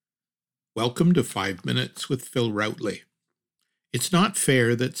Welcome to 5 Minutes with Phil Routley. It's not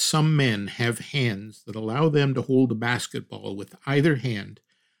fair that some men have hands that allow them to hold a basketball with either hand,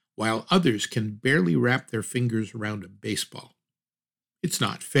 while others can barely wrap their fingers around a baseball. It's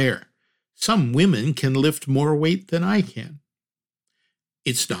not fair. Some women can lift more weight than I can.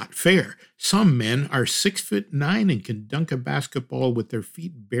 It's not fair. Some men are 6'9" and can dunk a basketball with their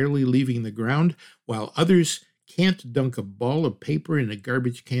feet barely leaving the ground, while others can't dunk a ball of paper in a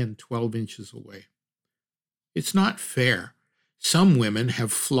garbage can 12 inches away. It's not fair. Some women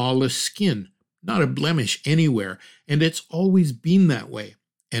have flawless skin, not a blemish anywhere, and it's always been that way,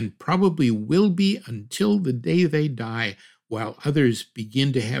 and probably will be until the day they die, while others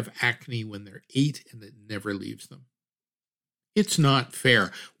begin to have acne when they're 8 and it never leaves them. It's not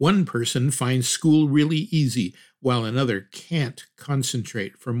fair. One person finds school really easy, while another can't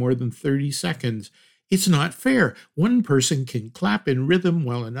concentrate for more than 30 seconds. It's not fair. One person can clap in rhythm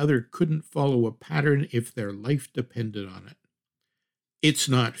while another couldn't follow a pattern if their life depended on it. It's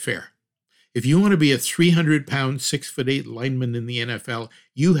not fair. If you want to be a 300-pound, 6'8" lineman in the NFL,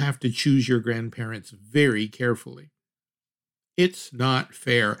 you have to choose your grandparents very carefully. It's not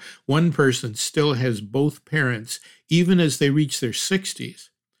fair. One person still has both parents even as they reach their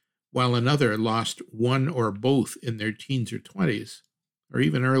 60s, while another lost one or both in their teens or 20s, or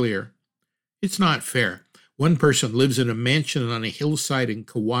even earlier. It's not fair. One person lives in a mansion on a hillside in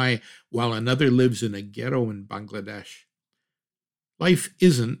Kauai, while another lives in a ghetto in Bangladesh. Life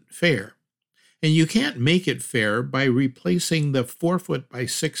isn't fair. And you can't make it fair by replacing the 4-foot by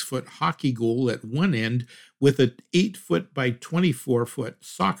 6-foot hockey goal at one end with an 8-foot by 24-foot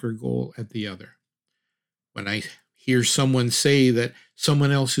soccer goal at the other. When I hear someone say that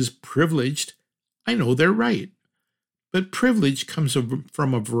someone else is privileged, I know they're right. But privilege comes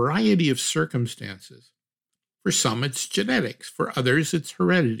from a variety of circumstances. For some, it's genetics. For others, it's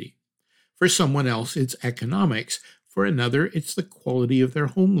heredity. For someone else, it's economics. For another, it's the quality of their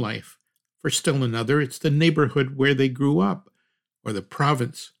home life. For still another, it's the neighborhood where they grew up, or the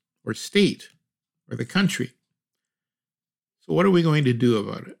province, or state, or the country. So what are we going to do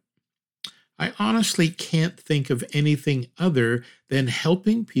about it? I honestly can't think of anything other than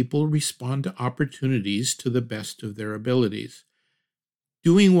helping people respond to opportunities to the best of their abilities.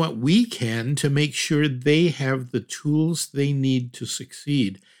 Doing what we can to make sure they have the tools they need to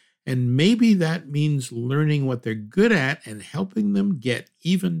succeed. And maybe that means learning what they're good at and helping them get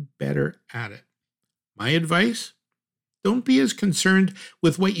even better at it. My advice? Don't be as concerned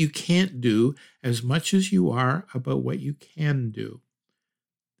with what you can't do as much as you are about what you can do.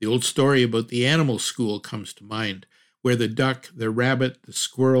 The old story about the animal school comes to mind, where the duck, the rabbit, the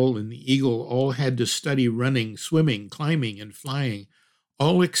squirrel, and the eagle all had to study running, swimming, climbing, and flying.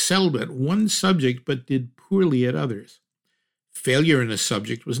 All excelled at one subject but did poorly at others. Failure in a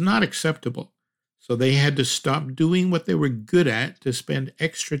subject was not acceptable, so they had to stop doing what they were good at to spend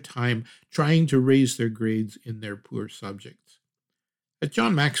extra time trying to raise their grades in their poor subjects. At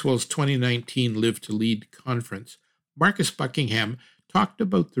John Maxwell's 2019 Live to Lead conference, Marcus Buckingham talked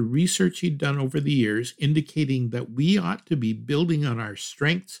about the research he'd done over the years, indicating that we ought to be building on our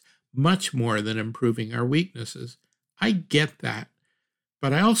strengths much more than improving our weaknesses. I get that,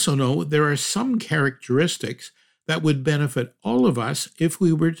 but I also know there are some characteristics that would benefit all of us if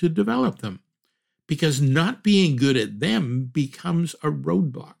we were to develop them, because not being good at them becomes a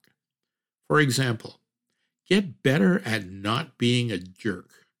roadblock. For example, get better at not being a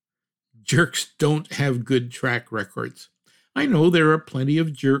jerk. Jerks don't have good track records. I know there are plenty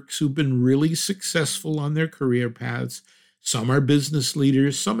of jerks who've been really successful on their career paths. Some are business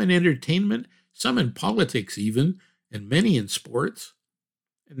leaders, some in entertainment, some in politics even, and many in sports.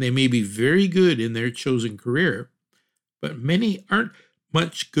 And they may be very good in their chosen career, but many aren't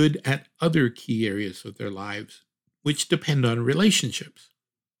much good at other key areas of their lives, which depend on relationships,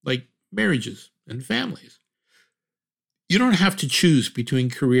 like marriages and families. You don't have to choose between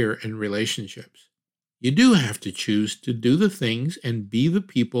career and relationships. You do have to choose to do the things and be the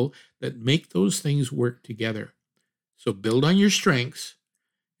people that make those things work together. So build on your strengths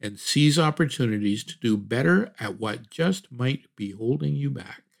and seize opportunities to do better at what just might be holding you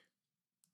back.